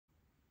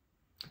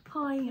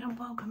Hi and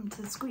welcome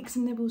to the Squeaks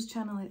and Nibbles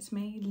channel. It's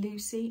me,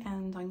 Lucy,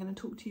 and I'm going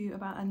to talk to you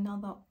about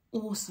another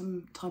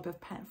awesome type of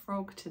pet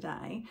frog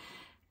today.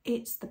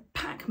 It's the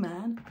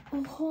Pacman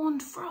or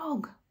horned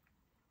frog.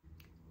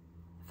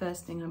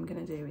 First thing I'm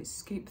going to do is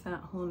scoop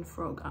that horned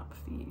frog up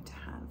for you to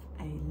have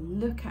a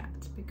look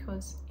at,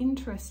 because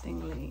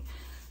interestingly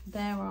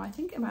there are, I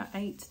think, about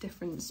 8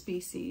 different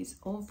species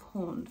of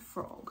horned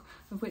frog,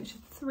 of which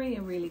 3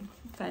 are really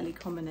fairly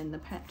common in the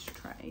pet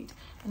trade,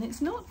 and it's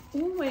not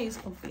always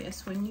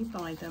obvious when you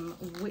buy them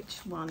which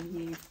one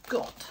you've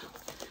got.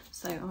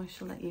 So I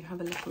shall let you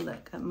have a little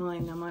look at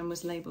mine. Now, mine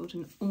was labelled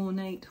an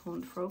ornate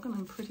horned frog, and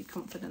I'm pretty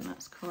confident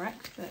that's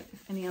correct, but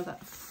if any other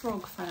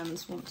frog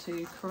fans want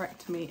to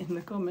correct me in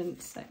the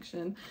comments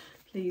section,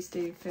 please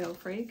do feel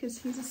free, because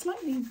he's a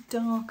slightly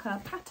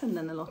darker pattern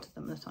than a lot of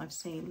them that I've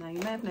seen. Now, you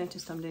may have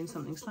noticed I'm doing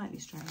something slightly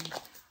strange.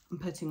 I'm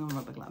putting on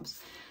rubber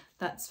gloves.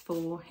 That's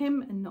for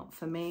him and not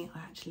for me. I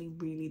actually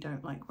really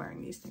don't like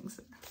wearing these things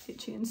that are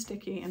itchy and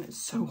sticky, and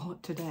it's so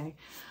hot today.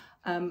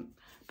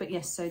 But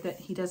yes, so that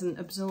he doesn't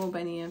absorb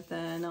any of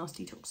the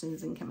nasty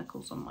toxins and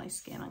chemicals on my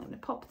skin, I'm going to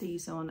pop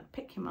these on,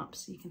 pick him up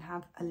so you can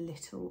have a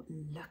little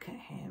look at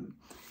him.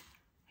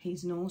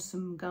 He's an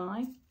awesome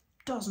guy.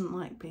 Doesn't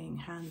like being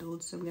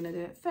handled, so I'm going to do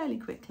it fairly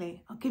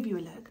quickly. I'll give you a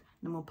look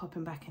and then we'll pop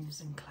him back in his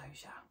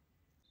enclosure.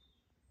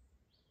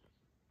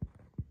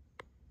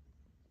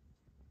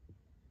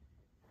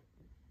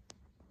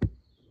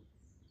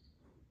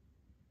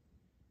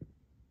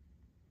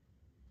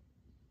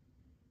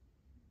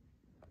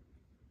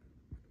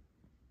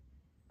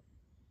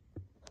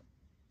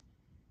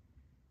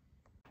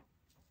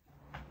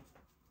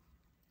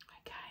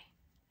 Okay,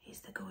 he's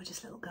the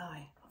gorgeous little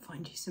guy. I'll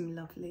find you some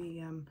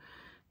lovely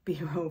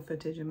B-roll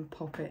footage and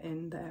pop it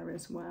in there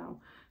as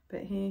well.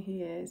 But here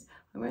he is.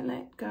 I won't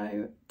let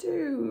go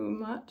too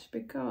much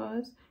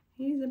because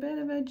he's a bit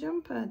of a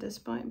jumper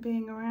despite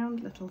being a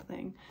round little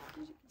thing.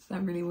 So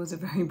that really was a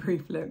very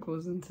brief look,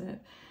 wasn't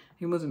it?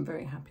 He wasn't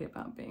very happy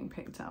about being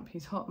picked up.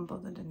 He's hot and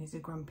bothered and he's a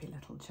grumpy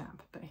little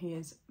chap, but he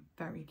is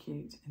very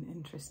cute and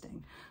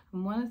interesting.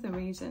 And one of the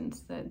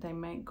reasons that they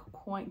make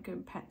quite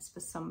good pets for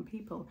some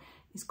people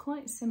is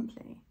quite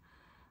simply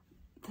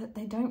that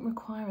they don't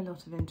require a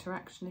lot of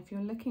interaction. If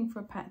you're looking for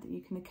a pet that you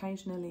can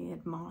occasionally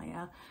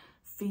admire,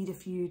 feed a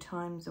few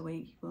times a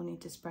week, you will need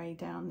to spray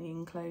down the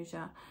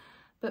enclosure,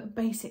 but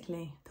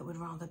basically that would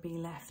rather be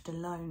left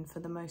alone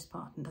for the most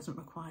part and doesn't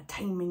require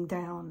taming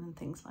down and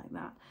things like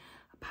that,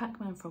 a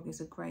Pacman frog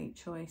is a great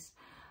choice.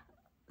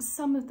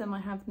 Some of them, I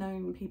have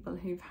known people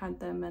who've had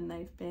them and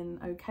they've been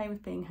okay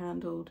with being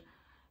handled.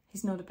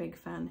 He's not a big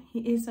fan. He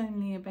is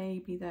only a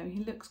baby though.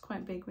 He looks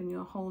quite big when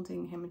you're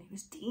holding him, and he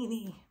was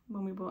teeny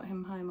when we brought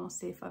him home. I'll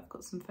see if I've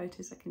got some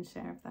photos I can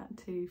share of that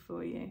too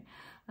for you.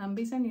 But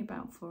he's only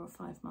about 4 or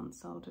 5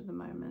 months old at the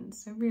moment,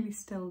 so really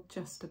still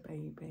just a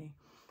baby.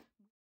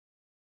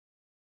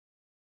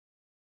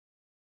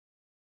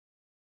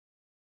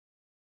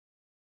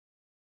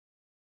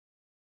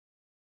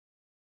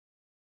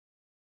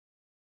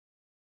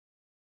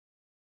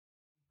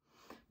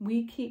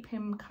 We keep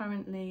him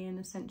currently in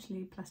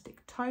essentially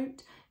plastic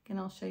tote. Again,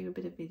 I'll show you a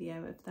bit of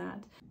video of that.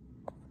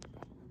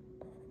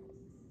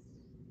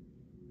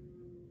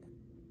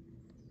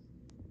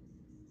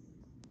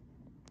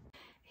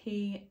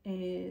 He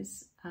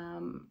is,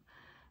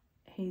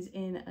 he's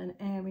in an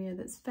area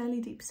that's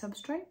fairly deep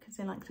substrate because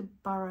they like to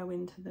burrow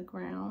into the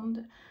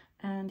ground,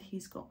 and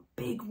he's got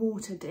big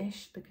water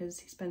dish because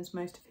he spends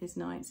most of his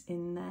nights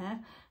in there,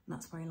 and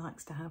that's where he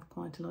likes to have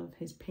quite a lot of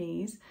his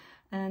peas.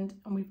 And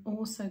we've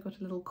also got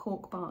a little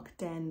cork bark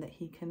den that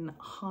he can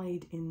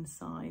hide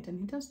inside, and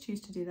he does choose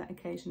to do that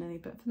occasionally,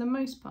 but for the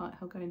most part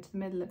he'll go into the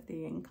middle of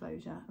the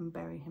enclosure and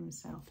bury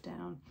himself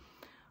down.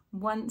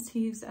 Once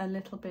he's a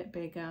little bit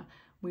bigger,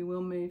 we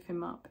will move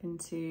him up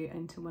into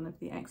one of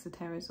the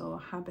exoterras or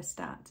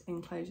habitat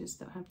enclosures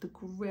that have the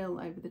grill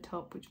over the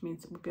top, which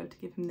means that we'll be able to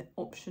give him the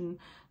option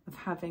of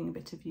having a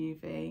bit of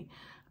UV.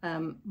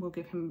 We'll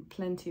give him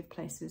plenty of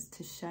places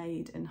to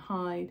shade and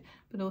hide,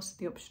 but also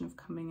the option of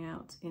coming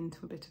out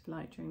into a bit of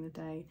light during the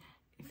day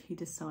if he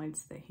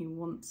decides that he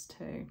wants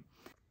to.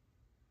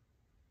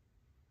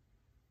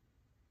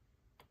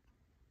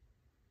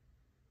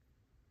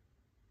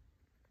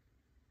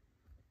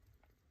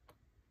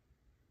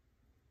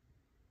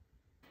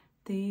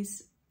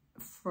 These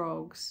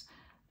frogs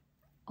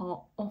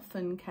are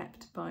often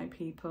kept by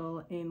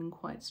people in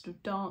quite sort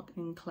of dark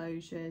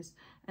enclosures,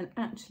 and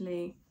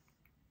actually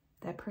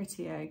they're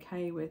pretty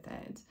okay with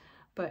it,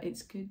 but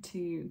it's good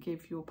to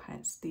give your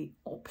pets the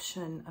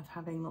option of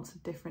having lots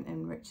of different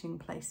enriching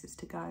places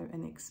to go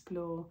and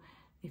explore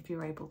if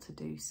you're able to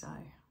do so.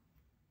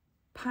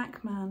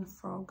 Pacman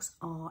frogs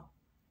are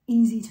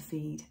easy to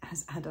feed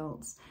as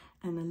adults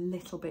and a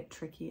little bit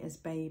tricky as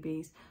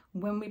babies.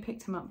 When we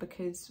picked him up,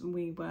 because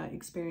we were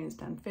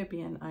experienced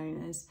amphibian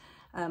owners,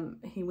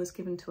 he was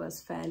given to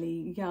us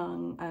fairly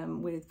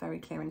young with very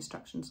clear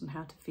instructions on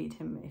how to feed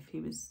him if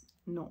he was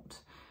not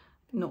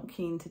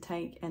keen to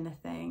take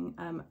anything.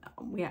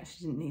 We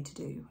actually didn't need to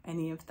do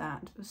any of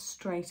that.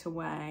 Straight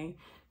away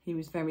he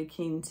was very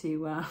keen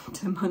to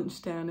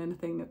munch down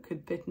anything that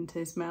could fit into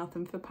his mouth.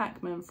 And for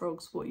Pacman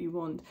frogs, what you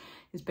want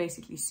is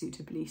basically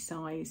suitably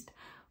sized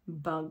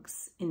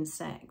bugs,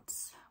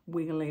 insects,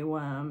 wiggly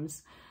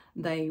worms.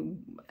 They,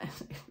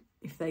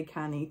 if they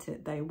can eat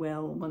it, they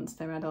will. Once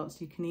they're adults,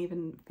 you can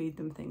even feed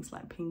them things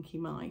like pinky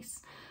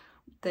mice.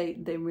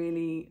 They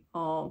really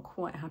are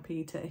quite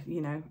happy to,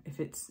 you know, if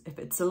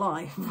it's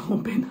alive or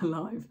been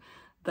alive,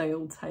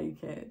 they'll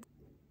take it.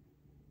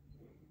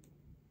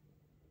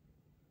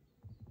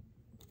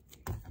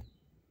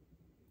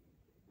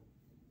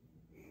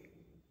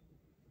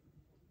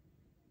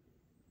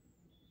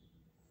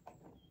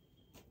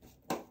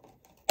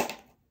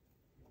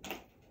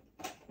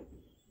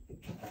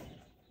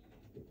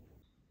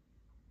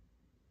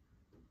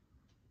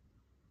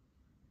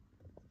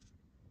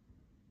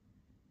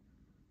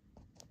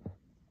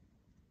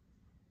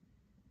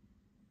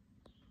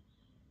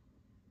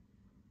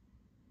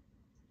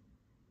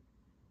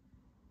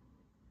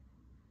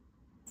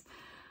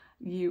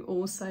 You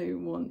also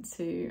want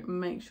to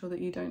make sure that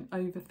you don't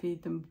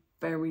overfeed them.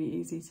 Very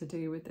easy to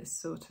do with this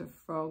sort of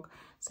frog.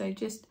 So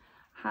just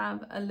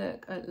have a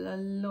look at a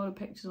lot of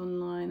pictures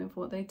online of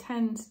what they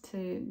tend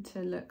to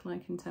look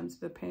like in terms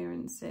of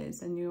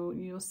appearances, and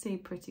you'll see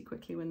pretty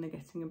quickly when they're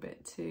getting a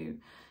bit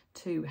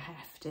too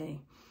hefty.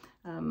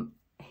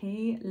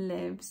 He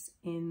lives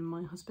in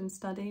my husband's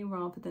study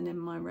rather than in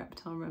my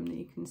reptile room that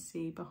you can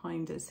see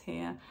behind us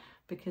here,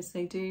 because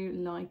they do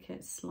like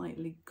it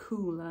slightly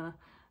cooler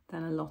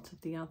than a lot of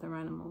the other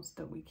animals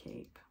that we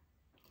keep.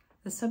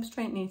 The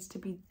substrate needs to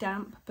be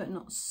damp but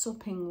not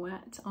sopping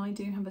wet. I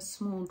do have a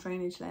small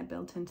drainage layer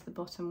built into the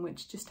bottom,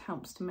 which just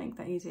helps to make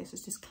that easier. So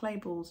it's just clay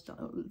balls,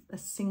 a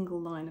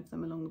single line of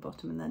them along the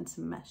bottom, and then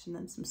some mesh and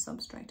then some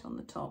substrate on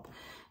the top.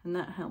 And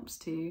that helps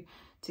to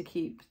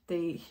keep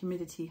the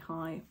humidity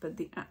high, but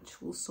the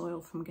actual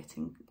soil from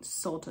getting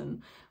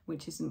sodden,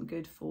 which isn't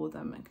good for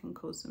them. It can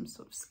cause some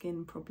sort of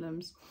skin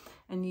problems.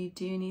 And you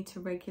do need to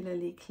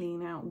regularly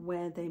clean out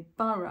where they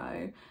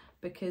burrow,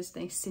 because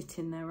they sit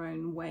in their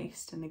own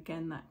waste, and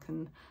again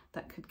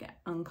that could get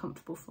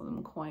uncomfortable for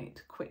them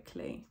quite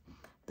quickly.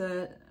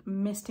 The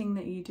misting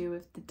that you do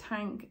with the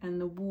tank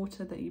and the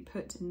water that you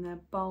put in their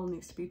bowl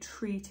needs to be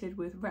treated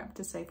with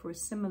Reptisafe or a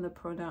similar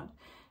product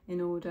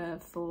in order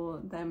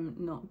for them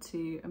not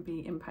to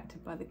be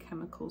impacted by the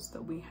chemicals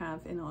that we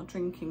have in our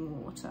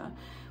drinking water,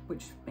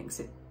 which makes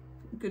it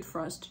good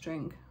for us to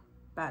drink,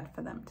 bad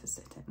for them to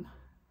sit in.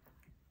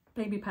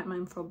 Baby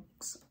Pacman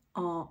frogs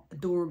are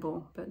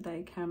adorable, but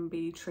they can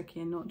be tricky,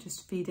 and not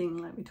just feeding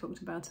like we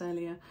talked about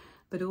earlier,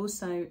 but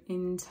also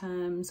in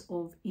terms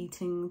of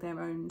eating their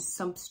own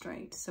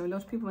substrate. So a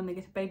lot of people, when they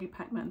get a baby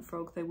Pacman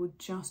frog, they will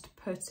just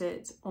put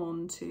it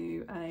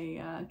onto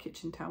a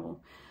kitchen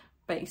towel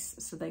base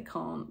so they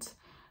can't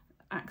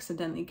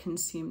accidentally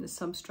consume the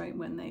substrate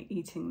when they're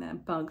eating their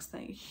bugs.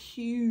 They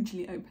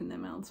hugely open their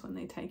mouths when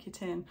they take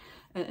it in,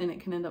 and it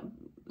can end up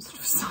sort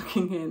of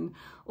sucking in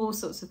all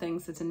sorts of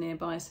things that are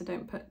nearby. So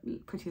don't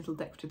put pretty little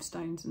decorative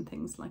stones and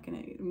things like in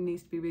it. It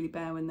needs to be really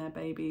bare when they're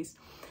babies.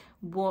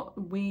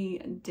 What we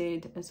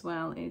did as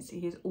well is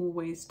he is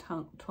always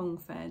tongue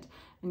fed,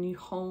 and you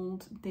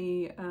hold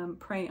the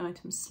prey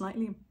items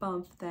slightly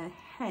above their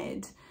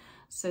head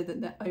so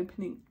that they're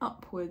opening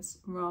upwards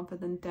rather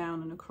than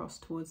down and across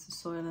towards the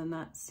soil, and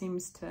that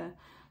seems to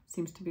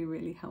be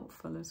really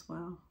helpful as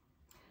well.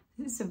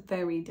 This is a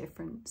very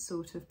different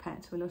sort of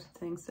pet to a lot of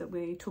things that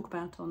we talk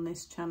about on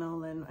this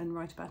channel and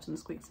write about on the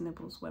Squeaks and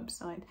Nibbles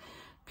website,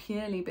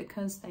 purely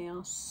because they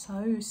are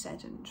so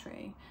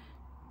sedentary.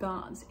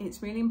 But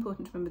it's really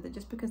important to remember that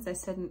just because they're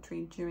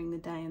sedentary during the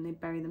day and they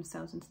bury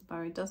themselves into the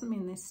burrow doesn't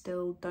mean they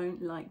still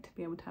don't like to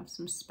be able to have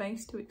some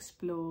space to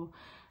explore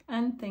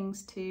and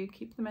things to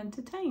keep them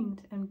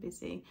entertained and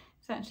busy.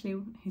 He's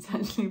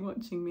actually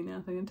watching me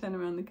now, so I'm going to turn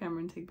around the camera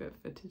and take a bit of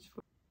footage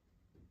for